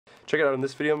Check it out, in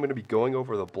this video I'm going to be going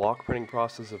over the block printing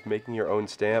process of making your own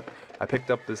stamp. I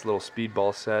picked up this little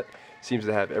speedball set. Seems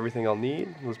to have everything I'll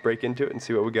need. Let's break into it and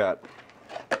see what we got.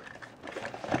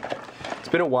 It's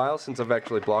been a while since I've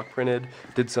actually block printed.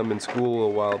 Did some in school a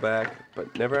while back,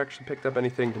 but never actually picked up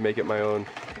anything to make it my own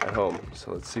at home.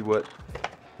 So let's see what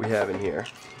we have in here.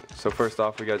 So first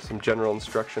off, we got some general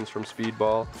instructions from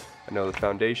Speedball. I know the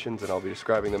foundations and I'll be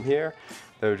describing them here.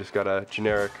 Then we just got a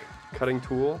generic cutting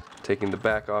tool. Taking the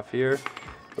back off here,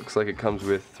 looks like it comes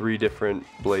with 3 different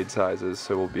blade sizes,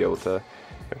 so we'll be able to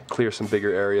clear some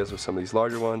bigger areas with some of these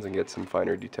larger ones and get some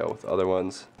finer detail with other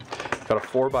ones. Got a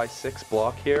 4x6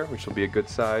 block here, which will be a good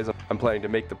size. I'm planning to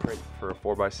make the print for a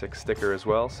 4x6 sticker as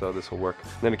well, so this will work.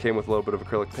 And then it came with a little bit of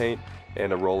acrylic paint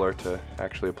and a roller to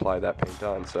actually apply that paint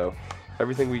on. So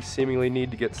everything we seemingly need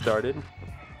to get started.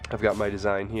 I've got my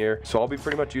design here, so I'll be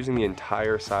pretty much using the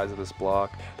entire size of this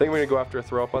block. I think we're going to go after a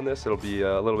throw up on this. It'll be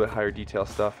a little bit higher detail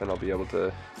stuff and I'll be able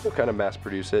to kind of mass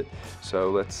produce it.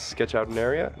 So let's sketch out an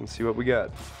area and see what we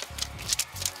got.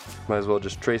 Might as well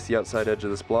just trace the outside edge of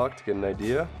this block to get an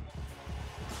idea.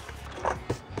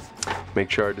 Make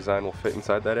sure our design will fit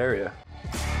inside that area.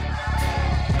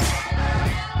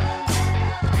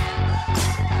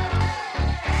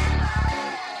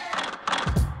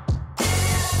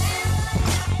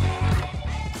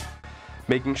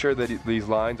 Making sure that these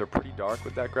lines are pretty dark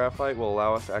with that graphite will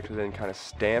allow us to actually then kind of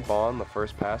stamp on the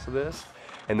first pass of this,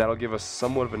 and that'll give us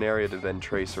somewhat of an area to then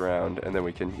trace around, and then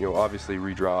we can, obviously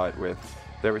redraw it with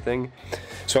everything.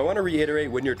 So I want to reiterate,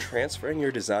 when you're transferring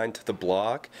your design to the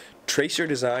block, trace your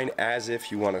design as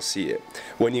if you want to see it.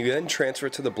 When you then transfer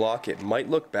it to the block, it might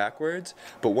look backwards,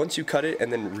 but once you cut it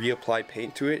and then reapply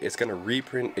paint to it, it's going to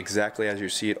reprint exactly as you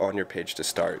see it on your page to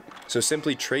start. So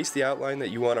simply trace the outline that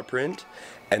you want to print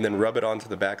and then rub it onto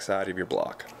the back side of your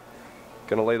block.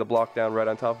 Gonna lay the block down right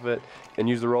on top of it and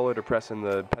use the roller to press in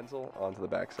the pencil onto the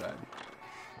back side.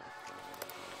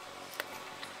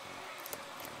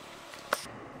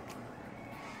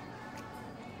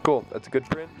 Cool, that's a good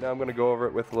print. Now I'm going to go over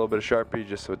it with a little bit of Sharpie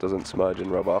just so it doesn't smudge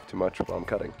and rub off too much while I'm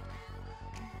cutting.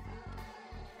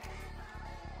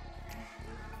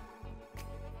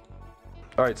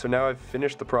 Alright, so now I've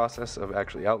finished the process of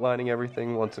actually outlining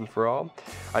everything once and for all.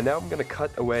 Now I'm going to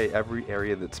cut away every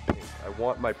area that's pink. I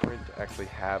want my print to actually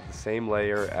have the same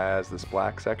layer as this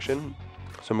black section.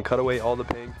 So I'm going to cut away all the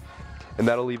pink, and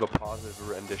that'll leave a positive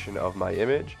rendition of my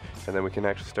image, and then we can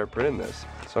actually start printing this.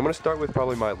 So I'm going to start with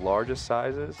probably my largest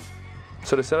sizes.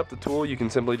 So to set up the tool, you can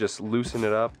simply just loosen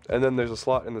it up, and then there's a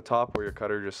slot in the top where your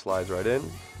cutter just slides right in.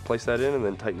 Place that in and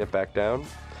then tighten it back down.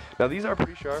 Now these are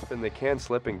pretty sharp and they can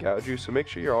slip and gouge you, so make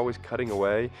sure you're always cutting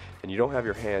away and you don't have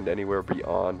your hand anywhere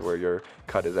beyond where your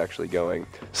cut is actually going.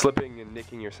 Slipping and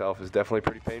nicking yourself is definitely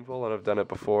pretty painful, and I've done it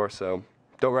before, so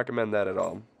don't recommend that at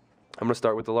all. I'm going to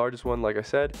start with the largest one, like I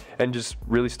said, and just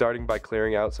really starting by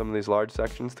clearing out some of these large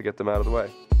sections to get them out of the way.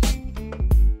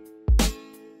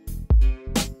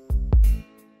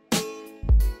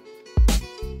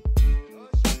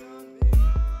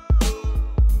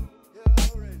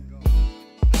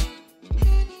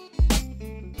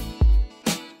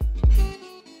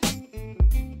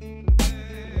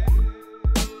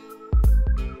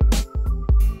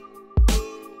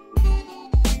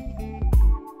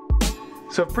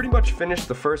 So I've pretty much finished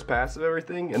the first pass of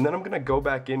everything, and then I'm going to go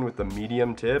back in with the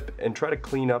medium tip and try to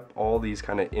clean up all these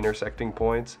kind of intersecting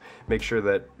points. Make sure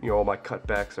that all my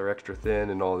cutbacks are extra thin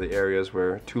and all the areas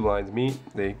where 2 lines meet,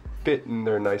 they fit and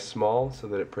they're nice small so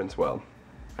that it prints well.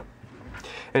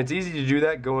 And it's easy to do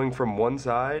that going from one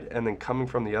side and then coming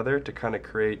from the other to kind of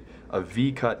create a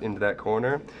V cut into that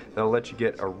corner. That'll let you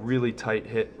get a really tight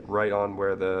hit right on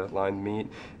where the lines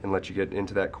meet and let you get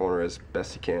into that corner as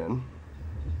best you can.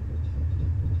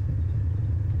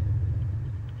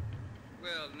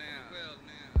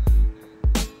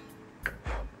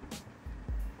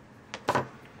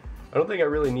 I don't think I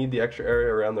really need the extra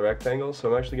area around the rectangle,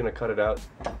 so I'm actually going to cut it out.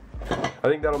 I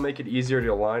think that'll make it easier to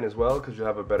align as well, because you'll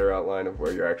have a better outline of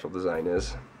where your actual design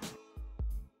is.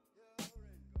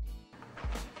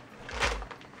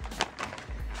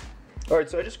 Alright,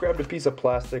 so I just grabbed a piece of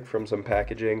plastic from some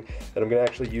packaging that I'm going to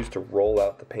actually use to roll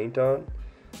out the paint on.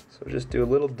 So just do a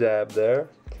little dab there.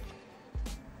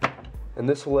 And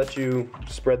this will let you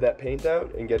spread that paint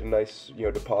out and get a nice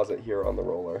deposit here on the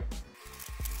roller.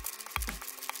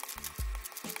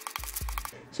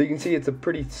 So you can see it's a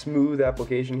pretty smooth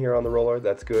application here on the roller.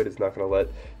 That's good. It's not going to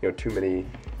let too many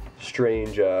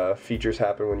strange features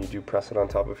happen when you do press it on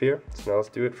top of here. So now let's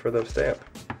do it for the stamp.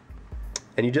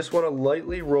 And you just want to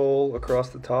lightly roll across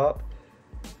the top,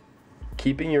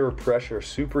 keeping your pressure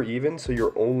super even so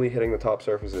you're only hitting the top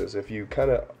surfaces. If you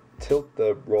kind of tilt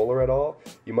the roller at all,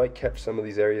 you might catch some of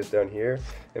these areas down here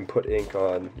and put ink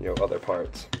on, other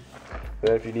parts. And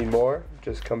then if you need more,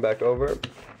 just come back over,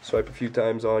 swipe a few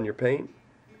times on your paint,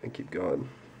 and keep going.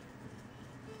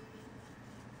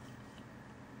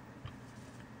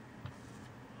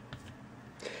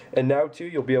 And now too,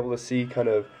 you'll be able to see kind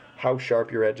of how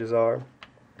sharp your edges are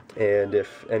and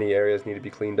if any areas need to be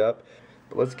cleaned up.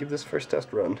 But let's give this first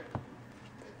test run.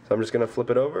 So I'm just going to flip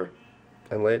it over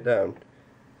and lay it down.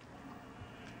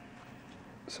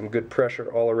 Some good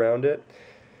pressure all around it.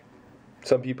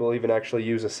 Some people even actually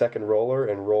use a second roller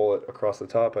and roll it across the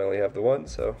top. I only have the one,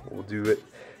 so we'll do it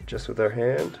just with our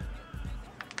hand.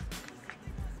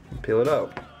 And peel it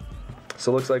out.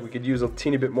 So it looks like we could use a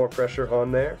teeny bit more pressure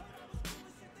on there,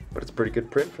 but it's a pretty good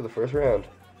print for the first round.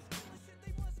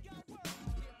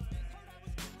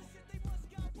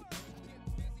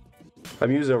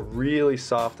 I'm using a really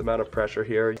soft amount of pressure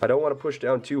here. I don't want to push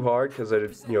down too hard because I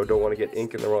don't want to get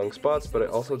ink in the wrong spots, but I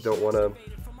also don't want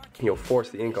to force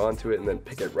the ink onto it and then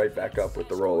pick it right back up with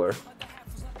the roller.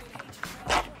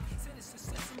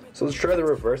 So let's try the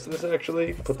reverse of this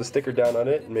actually. Put the sticker down on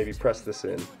it and maybe press this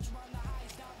in.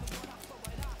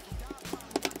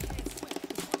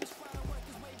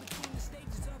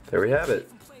 There we have it.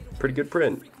 Pretty good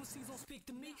print.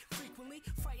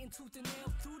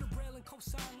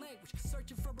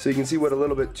 So you can see what a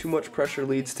little bit too much pressure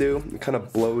leads to. It kind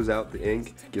of blows out the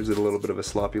ink, gives it a little bit of a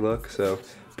sloppy look. So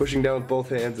pushing down with both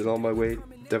hands and all my weight,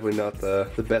 definitely not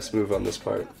the best move on this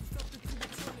part.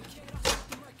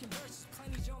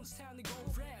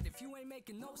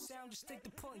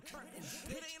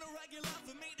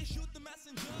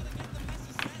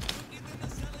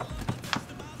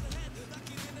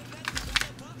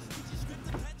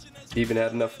 Even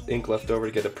had enough ink left over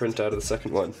to get a print out of the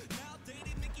second one.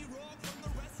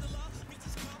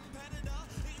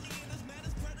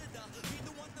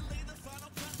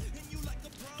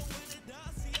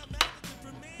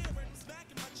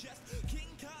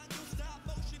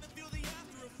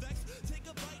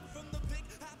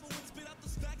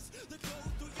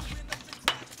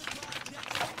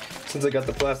 Since I got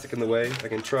the plastic in the way, I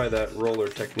can try that roller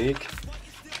technique.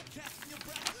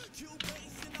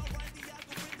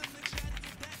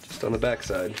 Just on the back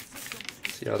side.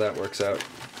 See how that works out.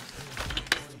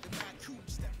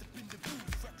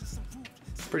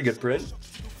 Pretty good print.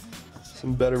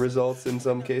 Some better results in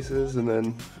some cases, and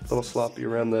then a little sloppy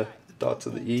around the dots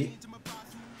of the E.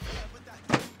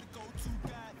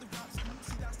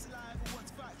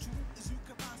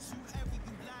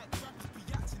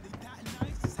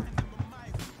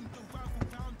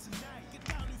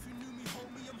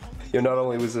 Not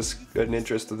only was this an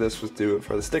interest of this was do it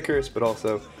for the stickers, but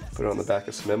also put it on the back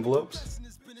of some envelopes.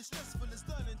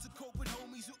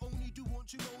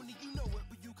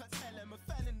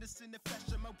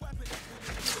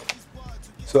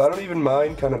 So I don't even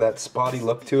mind kind of that spotty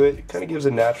look to it. It kind of gives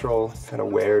a natural kind of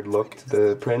weird look to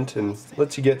the print and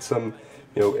lets you get some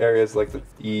areas like the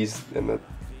E's and the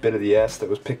bit of the S that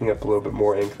was picking up a little bit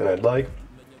more ink than I'd like.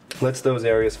 Lets those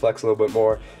areas flex a little bit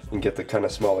more and get the kind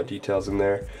of smaller details in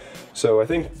there. So I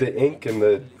think the ink and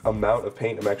the amount of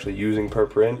paint I'm actually using per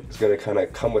print is going to kind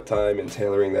of come with time and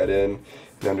tailoring that in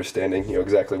and understanding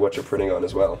exactly what you're printing on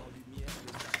as well.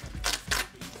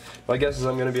 My guess is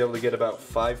I'm going to be able to get about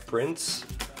 5 prints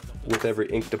with every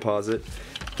ink deposit,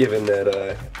 given that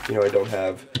I don't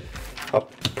have a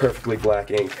perfectly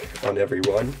black ink on every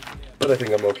one, but I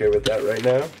think I'm okay with that right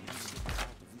now.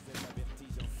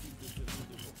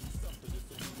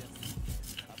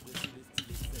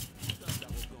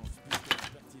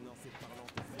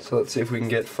 So let's see if we can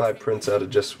get 5 prints out of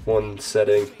just one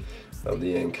setting of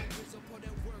the ink.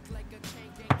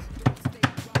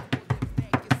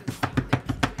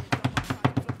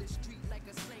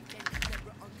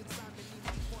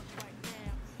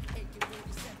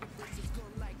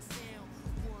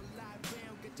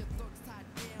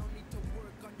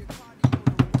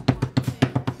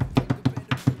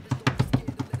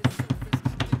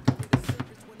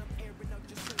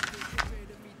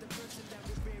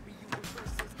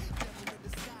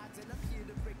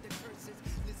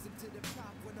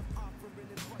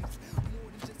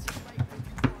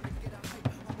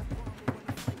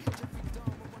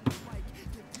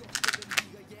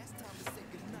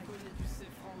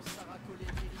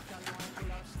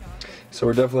 So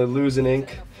we're definitely losing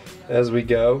ink as we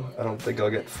go. I don't think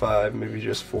I'll get 5, maybe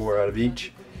just 4 out of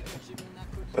each.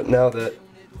 But now that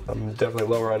I'm definitely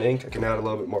lower on ink, I can add a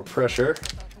little bit more pressure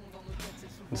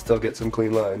and still get some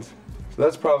clean lines. So So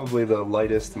that's probably the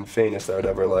lightest and faintest I would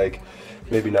ever like.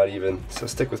 Maybe not even. So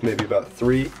stick with maybe about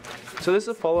 3. So this is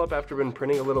a follow-up after been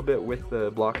printing a little bit with the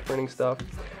block printing stuff.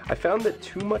 I found that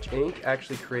too much ink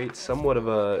actually creates somewhat of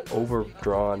a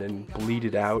overdrawn and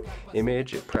bleeded out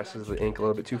image. It presses the ink a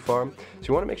little bit too far. So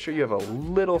you want to make sure you have a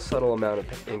little subtle amount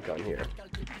of ink on here.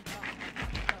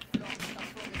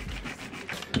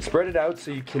 Spread it out so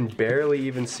you can barely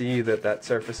even see that that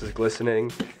surface is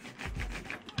glistening.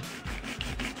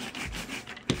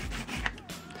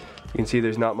 You can see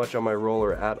there's not much on my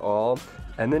roller at all.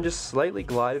 And then just slightly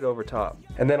glide it over top.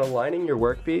 And then aligning your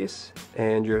workpiece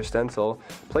and your stencil,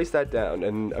 place that down.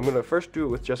 And I'm gonna first do it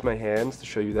with just my hands to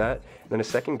show you that. And then a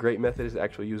second great method is to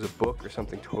actually use a book or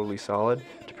something totally solid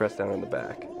to press down on the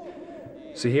back.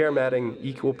 So here I'm adding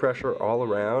equal pressure all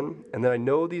around. And then I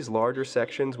know these larger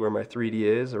sections where my 3D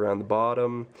is, around the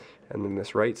bottom and then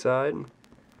this right side,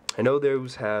 I know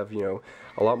those have, you know,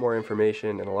 a lot more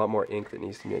information and a lot more ink that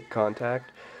needs to make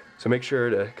contact. So make sure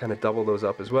to kind of double those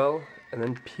up as well. And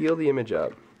then peel the image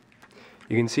up.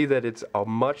 You can see that it's a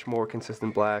much more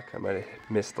consistent black. I might have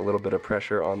missed a little bit of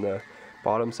pressure on the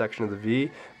bottom section of the V,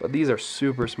 but these are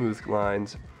super smooth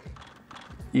lines.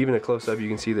 Even at close up you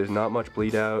can see there's not much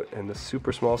bleed out, and the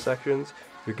super small sections,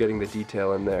 you're getting the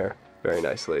detail in there very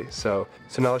nicely. So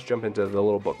now let's jump into the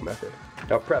little book method.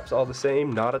 Now prep's all the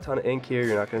same, not a ton of ink here,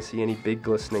 you're not going to see any big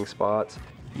glistening spots.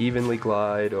 Evenly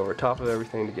glide over top of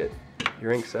everything to get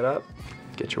your ink set up,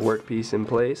 get your workpiece in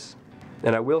place.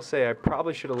 And I will say I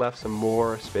probably should have left some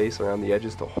more space around the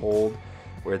edges to hold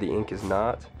where the ink is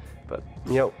not, but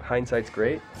you know, hindsight's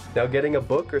great. Now getting a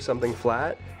book or something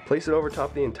flat, place it over top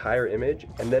of the entire image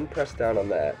and then press down on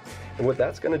that. And what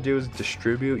that's going to do is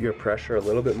distribute your pressure a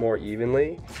little bit more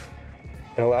evenly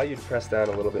and allow you to press down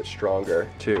a little bit stronger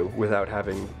too, without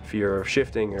having fear of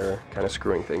shifting or kind of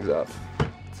screwing things up.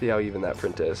 See how even that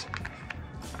print is.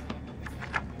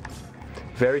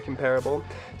 Very comparable.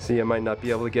 See, I might not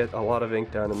be able to get a lot of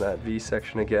ink down in that V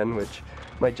section again, which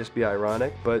might just be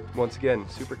ironic, but once again,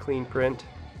 super clean print.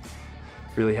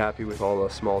 Really happy with all the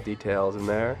small details in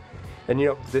there. And you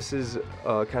know, this is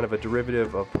kind of a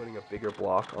derivative of putting a bigger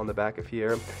block on the back of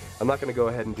here. I'm not going to go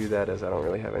ahead and do that as I don't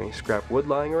really have any scrap wood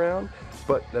lying around,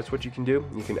 but that's what you can do.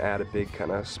 You can add a big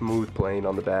kind of smooth plane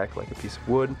on the back like a piece of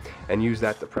wood and use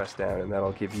that to press down, and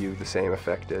that'll give you the same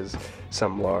effect as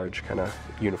some large kind of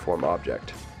uniform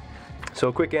object. So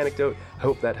a quick anecdote, I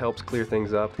hope that helps clear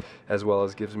things up as well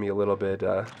as gives me a little bit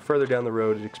further down the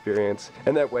road experience,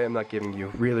 and that way I'm not giving you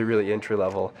really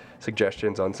entry-level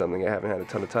suggestions on something I haven't had a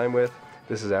ton of time with.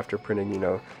 This is after printing, you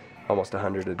know, almost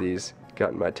 100 of these,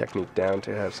 gotten my technique down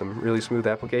to have some really smooth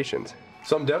applications.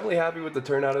 So I'm definitely happy with the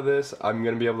turnout of this. I'm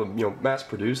going to be able to, you know, mass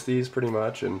produce these pretty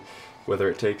much, and whether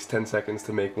it takes 10 seconds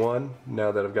to make one,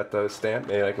 now that I've got the stamp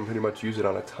made, I can pretty much use it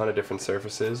on a ton of different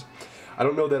surfaces. I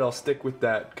don't know that I'll stick with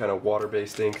that kind of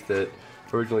water-based ink that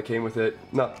originally came with it.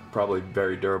 Not probably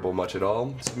very durable much at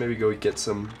all, so maybe go get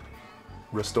some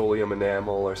Rust-Oleum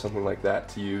enamel or something like that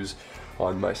to use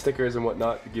on my stickers and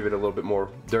whatnot to give it a little bit more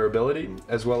durability,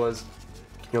 as well as,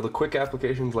 you know, the quick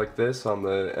applications like this on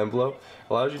the envelope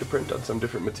allows you to print on some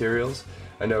different materials.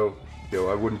 I know, you know,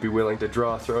 I wouldn't be willing to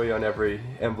draw Throwie on every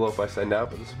envelope I send out,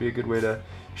 but this would be a good way to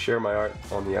share my art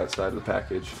on the outside of the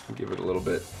package and give it a little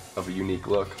bit of a unique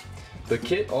look. The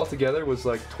kit altogether was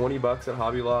like 20 bucks at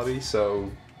Hobby Lobby, so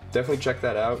definitely check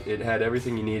that out. It had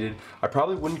everything you needed. I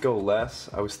probably wouldn't go less.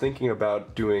 I was thinking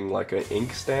about doing like an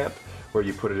ink stamp where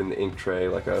you put it in the ink tray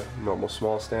like a normal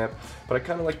small stamp, but I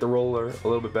kind of like the roller a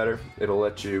little bit better. It'll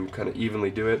let you kind of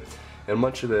evenly do it. And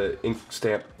much of the ink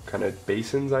stamp kind of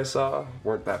basins I saw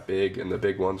weren't that big, and the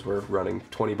big ones were running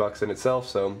 20 bucks in itself,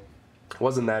 so I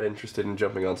wasn't that interested in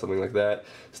jumping on something like that.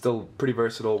 Still pretty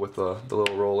versatile with the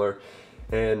little roller.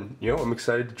 And you know, I'm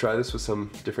excited to try this with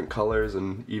some different colors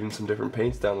and even some different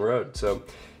paints down the road. So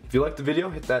if you liked the video,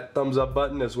 hit that thumbs up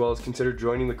button, as well as consider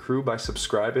joining the crew by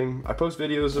subscribing. I post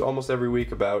videos almost every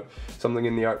week about something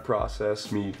in the art process,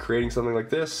 me creating something like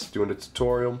this, doing a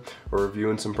tutorial, or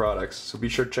reviewing some products. So be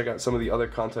sure to check out some of the other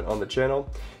content on the channel,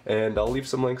 and I'll leave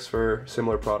some links for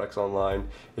similar products online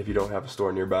if you don't have a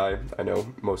store nearby. I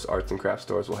know most arts and crafts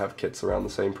stores will have kits around the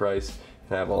same price,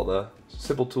 have all the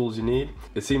simple tools you need.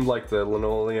 It seemed like the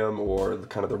linoleum or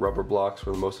kind of the rubber blocks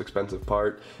were the most expensive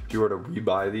part. If you were to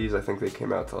rebuy these, I think they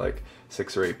came out to like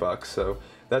 $6 or $8. So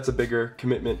that's a bigger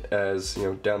commitment as, you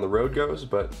know, down the road goes,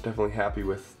 but definitely happy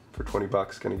with, for 20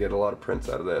 bucks, gonna get a lot of prints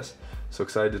out of this. So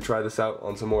excited to try this out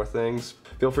on some more things.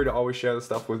 Feel free to always share the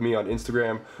stuff with me on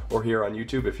Instagram or here on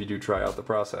YouTube if you do try out the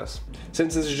process.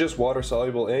 Since this is just water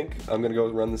soluble ink, I'm gonna go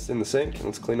run this in the sink and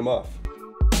let's clean them off.